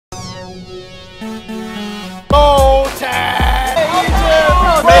Roll Tide!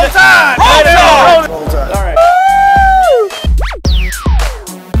 Roll Tide! Roll Tide! All right.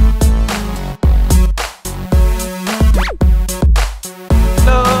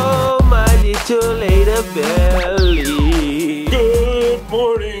 Oh, my little lady belly. Good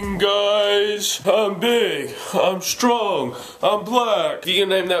morning, guys. I'm big. I'm strong. I'm black. If you can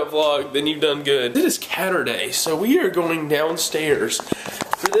name that vlog, then you've done good. It is Catterday, so we are going downstairs.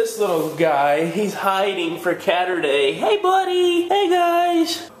 For this little guy, he's hiding for Catterday. Hey, buddy. Hey,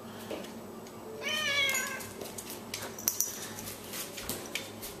 guys.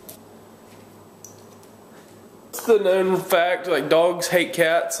 It's the known fact, like, dogs hate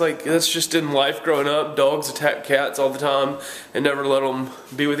cats. Like, that's just in life growing up. Dogs attack cats all the time and never let them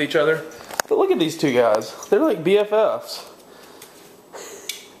be with each other. But look at these two guys. They're like BFFs.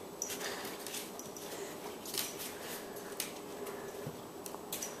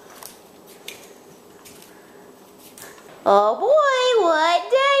 Oh boy, what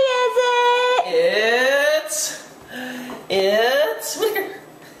day is it?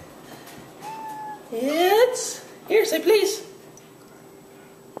 Here, say please.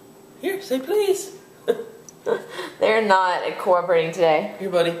 Here, say please. They're not cooperating today. Here,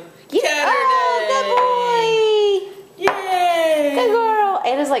 buddy. Yeah. Oh, good boy. Yay! Good girl.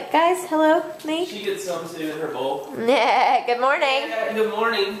 Anna's like, guys, hello, me. She gets some too in her bowl. Yeah, good morning. Yeah, good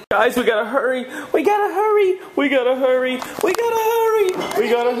morning. Guys, we gotta hurry. We gotta hurry. We gotta hurry. We gotta hurry. We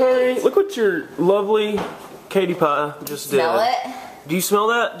gotta hurry. Look what your lovely Katie Pie just did. Smell it? Do you smell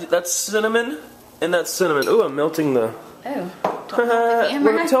that? That's cinnamon, and that's cinnamon. Ooh, I'm melting the... Oh.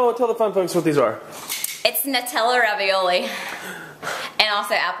 Tell the fun folks what these are. It's Nutella ravioli. And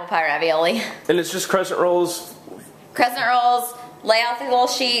also apple pie ravioli. And it's just crescent rolls. Crescent rolls, lay out the little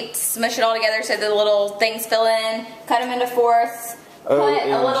sheets, smush it all together so the little things fill in, cut them into fourths, put a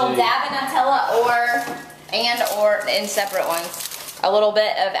little dab of Nutella or in separate ones, a little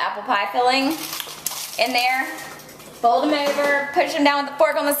bit of apple pie filling in there. Fold them over, push them down with the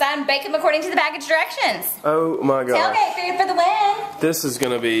fork on the side, and bake them according to the package directions. Oh my god. Tailgate food for the win. This is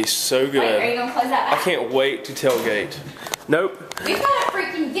gonna be so good. Wait, are you gonna close that back? I can't wait to tailgate. Nope. We've gotta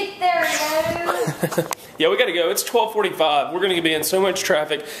freaking get there, yo. Yeah, we gotta go. It's 12:45. We're gonna be in so much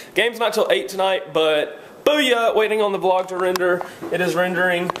traffic. Game's not till 8 tonight, but booyah, waiting on the vlog to render. It is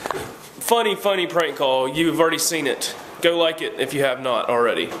rendering. Funny prank call. You've already seen it. Go like it if you have not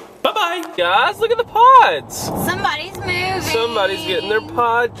already. Bye-bye. Guys, look at the pods. Somebody's moving. Somebody's getting their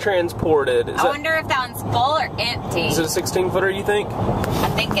pod transported. I wonder if that one's full or empty. Is it a 16-footer, you think? I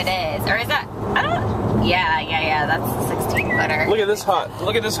think it is. Or is that, I don't, yeah, that's a 16-footer. Look at this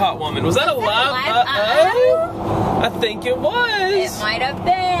hot woman. Was that a live? I think it was. It might have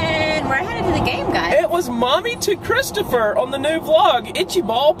been. We're headed to the game, guys. It was Mommy to Christopher on the new vlog, Itchy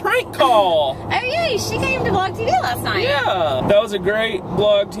Ball Prank Call. Oh yeah, she came to Vlog TV last night. Yeah, that was a great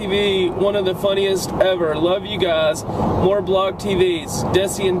Vlog TV, one of the funniest ever. Love you guys. More Vlog TVs.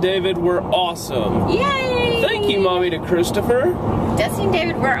 Desi and David were awesome. Yay! Thank you, Mommy to Christopher. Desi and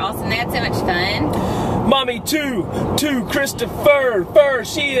David were awesome. They had so much fun. Mommy to Christopher. Fur,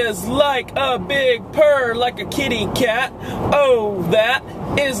 she is like a big purr, like a kitty cat. Oh, that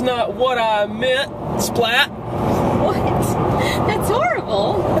is not what I meant. Splat. What? That's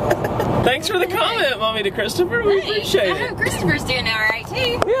horrible. Thanks for the comment, Mommy to Christopher. We appreciate it. I hope Christopher's doing alright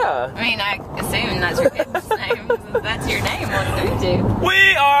too. Yeah. I mean, I assume that's your kid's name. Since that's your name, what do you do?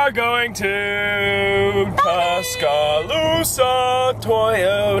 We are going to Tuscaloosa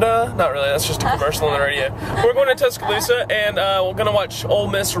Toyota. Not really, that's just a commercial on the radio. We're going to Tuscaloosa and we're going to watch Ole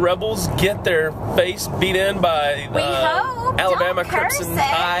Miss Rebels get their face beat in by Alabama Crimson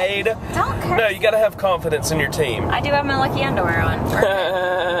Tide. Don't curse. No, you got to have confidence in your team. I do have my lucky underwear on.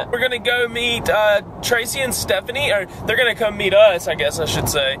 We're going to go meet Tracy and Stephanie, or they're going to come meet us, I guess I should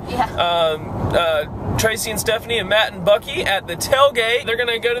say. Yeah. Tracy and Stephanie and Matt and Bucky at the tailgate. They're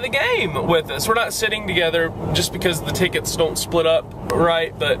gonna go to the game with us. We're not sitting together just because the tickets don't split up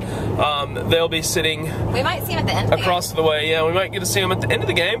right, but they'll be sitting. We might see them at the end across the way. Yeah, we might get to see them at the end of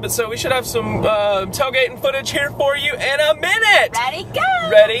the game. But so we should have some tailgating footage here for you in a minute. Ready, go.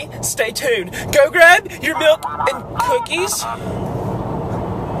 Ready? Stay tuned. Go grab your milk and cookies.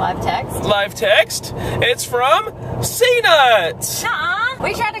 Live text. Live text. It's from C-Nuts.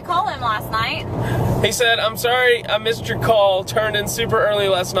 We tried to call him last night. He said, I'm sorry I missed your call, turned in super early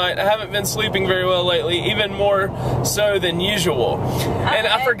last night. I haven't been sleeping very well lately, even more so than usual. Okay. And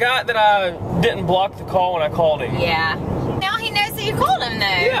I forgot that I didn't block the call when I called him. Yeah. Now he knows that you called him though.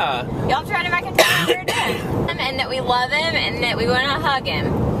 Yeah. Y'all trying to back and tell him what we're doing. And that we love him and that we want to hug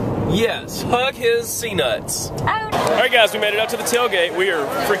him. Yes, hug his C-nuts. Oh. Alright guys, we made it up to the tailgate. We are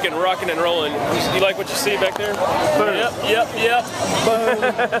freaking rocking and rolling. You like what you see back there? Boom. Yep. Boom.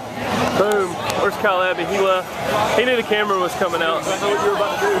 Boom. Where's Kyle Abbey? He left. He knew the camera was coming out. I know what you were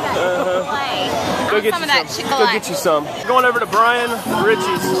about to do. Go get you some. Go get you some. Going over to Brian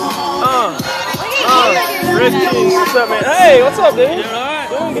Ritchie's. Richie, what's up, man? Hey, what's up, dude? You doing alright?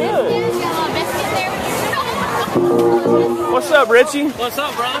 Doing good. What's up, Richie? What's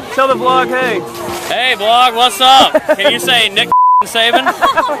up, brother? Tell the vlog, hey. Hey, vlog, what's up? Can you say Nick Saban?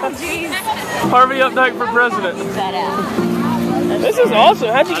 Oh, jeez. Harvey Updike for president. This is awesome.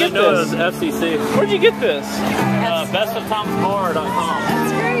 How'd you get this? It was FCC. Where'd you get this? BestOfThomasMoore.com.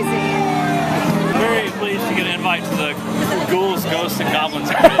 That's crazy. Very pleased to get an invite to the Ghouls, Ghosts, and Goblins.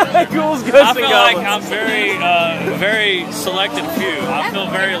 Ghouls, Ghosts, I and feel Goblins. like I'm very selected few. I feel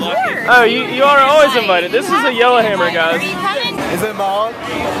very lucky. Oh, you are always invited. This is a Yellowhammer, guys. Are you coming? Is it on?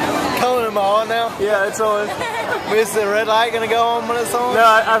 Cullen, am I on now? Yeah, it's on. Is the red light gonna go on when it's on? No,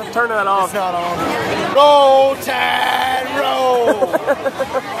 I've turned that off. It's not on. Roll, Tide, roll!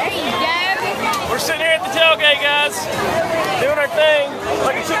 There you go. We're sitting here at the tailgate, guys. Doing our thing.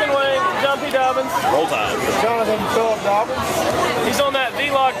 Like a chicken wing. John P. Dobbins. Roll Tide. Jonathan Philip Dobbins. He's on that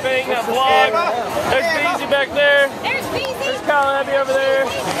vlog thing, that vlog. There's Beezy back there. There's Beezy. There's Kyle Abbey over there.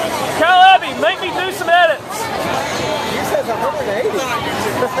 Kyle Abbey, make me do some edits. You said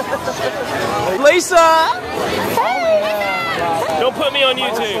 180. Lisa! Don't put me on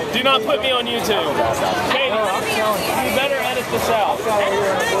YouTube. Do not put me on YouTube. Katie, you better edit this out.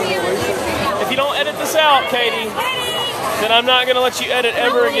 If you don't edit this out, Katie, then I'm not going to let you edit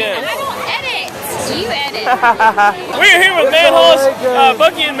ever again. I don't edit. You edit. We're here with Manholes,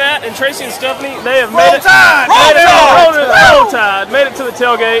 Bucky and Matt, and Tracy and Stephanie. They have made it. Roll Tide! Made it to the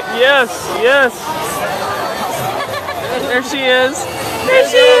tailgate. Yes. There she is. There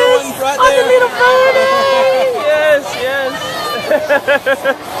she is. Right I can meet a pony. Yes.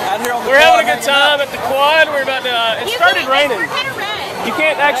 We're having a good time at the quad. We're about to. It started raining. We're kind of red. You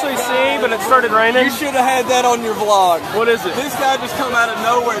can't actually see, but it started raining. You should have had that on your vlog. What is it? This guy just come out of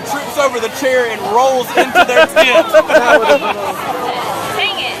nowhere, trips over the chair, and rolls into their tent.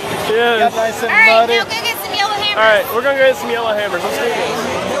 Dang it. Yes. Nice and All right, muddy. now go get some yellow hammers. All right, we're gonna go get some yellow hammers. Let's do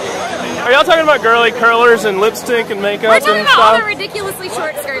this. Are y'all talking about girly curlers and lipstick and makeup We're talking and about all stuff? the ridiculously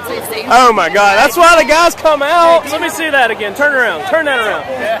short skirts we've seen. Oh my God, that's why the guys come out. Let me see that again. Turn around. Turn that around.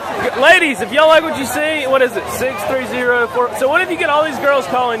 Ladies, if y'all like what you see, what is it? 6304. So what if you get all these girls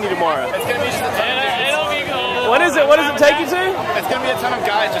calling you tomorrow? It's gonna be just a ton of What is it? What does it take you to? It's gonna be a ton of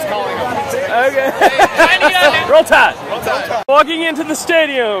guys just calling them. Okay. Roll Tide. Walking into the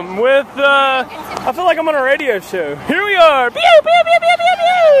stadium with, I feel like I'm on a radio show. Here we are.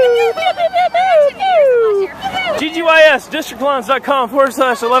 GGYS,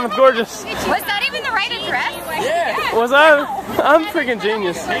 districtlines.com/11th Gorgeous. Was that even the right address? Yeah. Was I? I'm freaking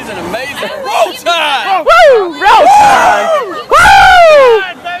genius. He's an amazing Roll Tide! Woo! Roll Tide! Woo!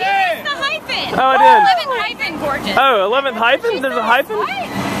 The hyphen. Oh, I did. 11th hyphen, gorgeous. Oh, 11th hyphen? There's a hyphen? What?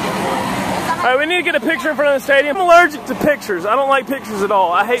 All right, we need to get a picture in front of the stadium. I'm allergic to pictures. I don't like pictures at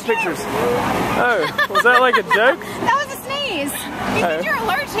all. I hate pictures. Oh, was that like a joke? That was a sneeze. Oh. You're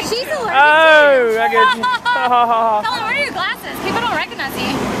allergic. She's allergic. Oh, I get you. Ha ha ha. Cullen, where are your glasses? People don't recognize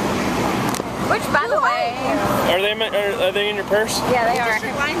you. Which, by the way, Are they in your purse? yeah, they are.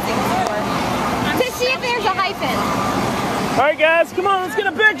 Mine's in to see if there's a hyphen. All right, guys, come on, let's get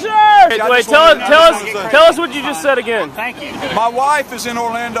a picture. Wait, tell us what you just said again. Thank you. My wife is in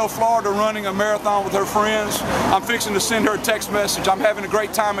Orlando, Florida, running a marathon with her friends. I'm fixing to send her a text message. I'm having a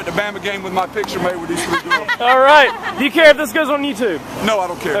great time at the Bama game with my picture made with these three girls. All right. Do you care if this goes on YouTube? No, I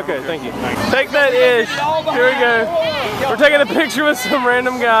don't care. Okay, thank you. Take that ish. Here we go. We're taking a picture with some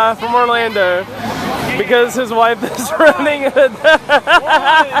random guy from Orlando because his wife is running a... Roll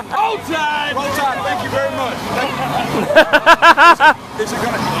Tide! Roll Tide, thank you very much. Is it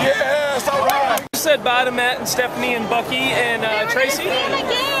gonna... Yes, all right. We said bye to Matt and Stephanie and Bucky and Tracy. We're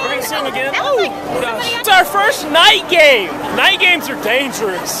gonna see them again. That was like Gosh. It's our first night game. Night games are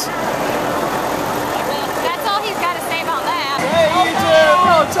dangerous. That's all he's got to say about that. Hey, YouTube,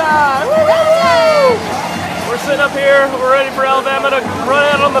 roll tide. Woo! We're sitting up here. We're ready for Alabama to run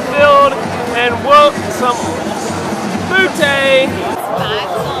out on the field and whoop some booty. It's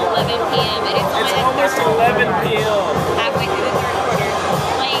 5 till 11 p.m. and It's almost 11 p.m. halfway through the third quarter.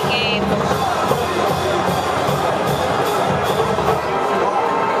 Playing game.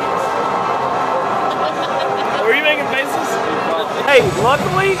 Were you making faces? Hey,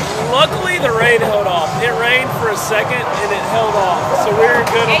 luckily the rain held off. It rained for a second and it held off. So we're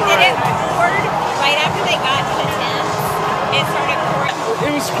good on the rain. Right after they got to the tent, it started pouring.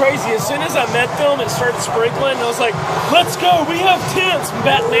 it was crazy. As soon as I met them, it started sprinkling. And I was like, let's go. We have tents,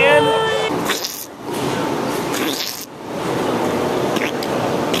 Batman.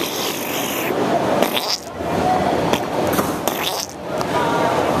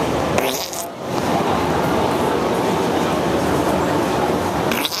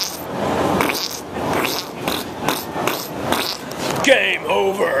 Game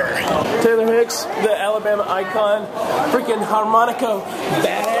over. Taylor Hicks, the Alabama icon, freaking harmonica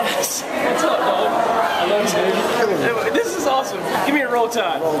badass. What's up, dog? I love you, dude. This is awesome. Give me a roll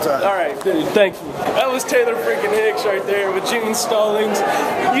tide. Roll tide. All right, dude. Thank you. That was Taylor freaking Hicks right there with Gene Stallings.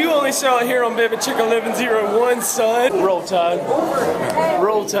 You only saw it here on Baby Chick 1101, son. Roll tide.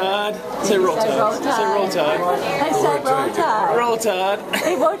 Roll tide. Say roll tide. Say roll tide. I said roll tide. Roll tide.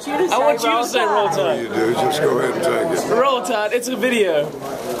 They want you to say I want you to say roll tide. You do. Just go ahead and take it. Roll tide. It's a video.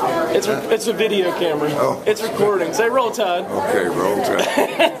 It's a video camera. Oh. It's recording. Say roll tide. Okay, roll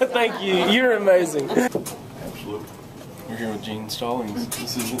tide. Thank you. You're amazing. Absolutely. We're here with Gene Stallings.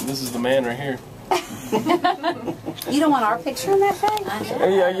 This is the man right here. You don't want our picture in that thing?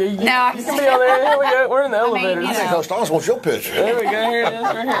 Yeah, you can be on there. Here we go. We're in the elevator. I think Coach Stallings wants your picture. There we go. Here it is,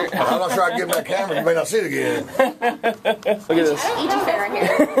 right here. I'm not sure I can give him that camera. You may not see it again. Look at this. Eat you right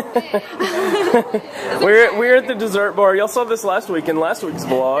here. We're at the dessert bar. Y'all saw this last week in last week's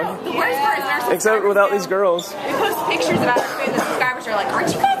vlog. The worst part is our Except without these girls. We post pictures about our food. The subscribers are like, "Aren't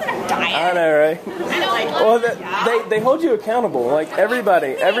you guys on a diet?" I know, right? I know, like, Well, they hold you accountable. Like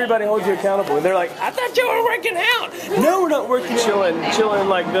everybody holds you accountable. And they're like, I thought you were working out. No, we're not working. Chilling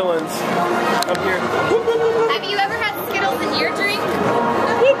like villains up here. Have you ever had Skittles in your drink?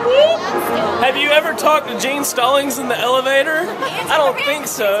 Have you ever talked to Gene Stallings in the elevator? I don't think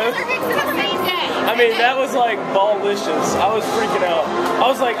so. I mean, that was like ball-licious. I was freaking out. I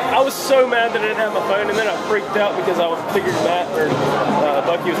was so mad that I didn't have my phone, and then I freaked out because I was figured Matt or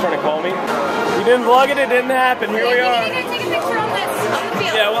Bucky was trying to call me. You didn't vlog it, it didn't happen. Here we are. Take a picture on this, on the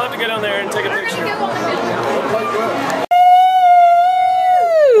field. Yeah, we'll have to go down there and take a picture. We're gonna go on the field.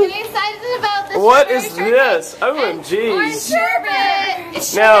 Are you excited about this? What is this? OMG. Orange sherbet.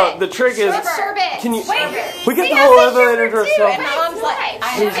 It's Now, sherbet. the trick is, Sherbet. can you, Wait, we got see, the I whole said elevator to sherbet too, ourselves. and my mom's like, I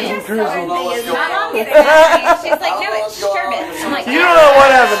She's know it's cruising. my mom gets it. She's like, no, it's sherbet. I'm like, You don't know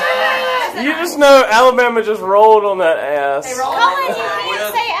what happened. You just know Alabama just rolled on that ass. Cullen, you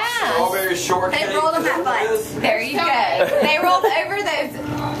can't say ass. Strawberry shortcake. They rolled on that butt. There you go. They rolled over those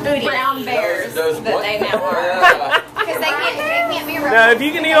brown bears that they now are. Because they can't be around. Now, if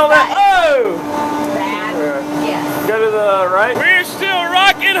you can eat all that, oh! Bad. Yeah. Go to the right. We're still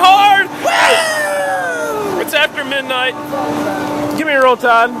rocking hard. It's after midnight. Give me a roll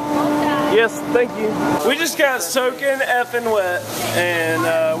tide. Yes, thank you. We just got soaking effing wet, and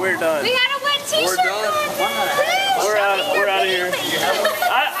we're done. We had a wet t-shirt contest. We're out of here.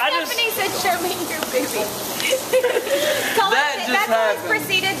 Stephanie said, show me your booby. That was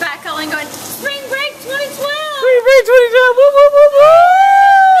preceded by Cullen going, Spring Break 2012. Spring Break 2012. Woo, woo, woo, woo.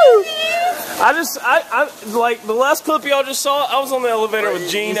 I like the last clip y'all just saw. I was on the elevator with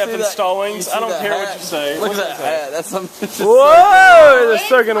Gene effing Stallings. I don't care what you say. Look at that hat. That's something. Whoa! It's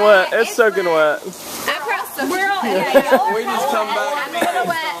soaking wet. It's soaking wet. We're all We just come back. I'm a little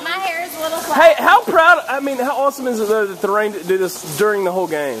wet. My hair is a little flat. Hey, how proud, I mean, how awesome is it though that the rain did this during the whole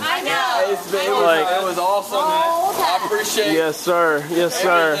game? I know. It was awesome. I appreciate Yes, sir. Yes,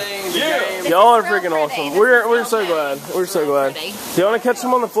 sir. everything. Y'all are freaking awesome. We're so glad. We're so glad. Do you want to catch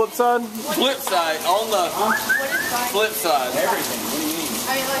them on the flip side? Flip side, on the flip side. Everything. What do you mean?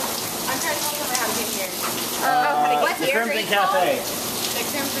 I mean, like, I'm trying to remember how to get here. What's your drink Cafe. The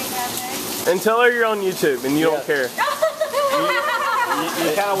Crimson Cafe. And tell her you're on YouTube and you don't care. You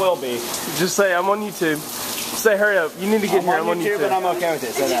kind of will be. Just say, I'm on YouTube. Say, hurry up. You need to get here. I'm on YouTube. and I'm okay with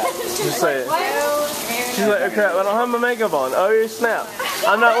it. Say that. Just say it. She's like, oh crap, I don't have my makeup on. Oh, snap.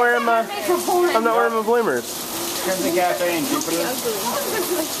 I'm not wearing my bloomers. Crimson Cafe in Jupiter.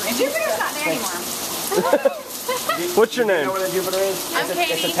 Jupiter's not there anymore. What's your name? You know where the Jupiter is? I'm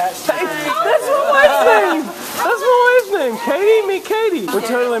Katie. It's attached to That's my wife's name. That's my wife's name. Katie, meet Katie. We're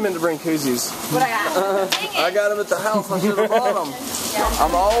totally meant to bring koozies. What I got? I got them at the house. I should have brought them.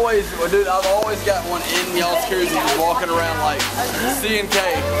 I've always got one in y'all's koozie, just walking around like C&K,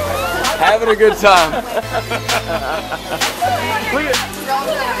 having a good time.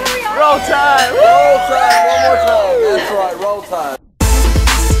 Roll Tide. Roll Tide, one more time. That's right, Roll Tide.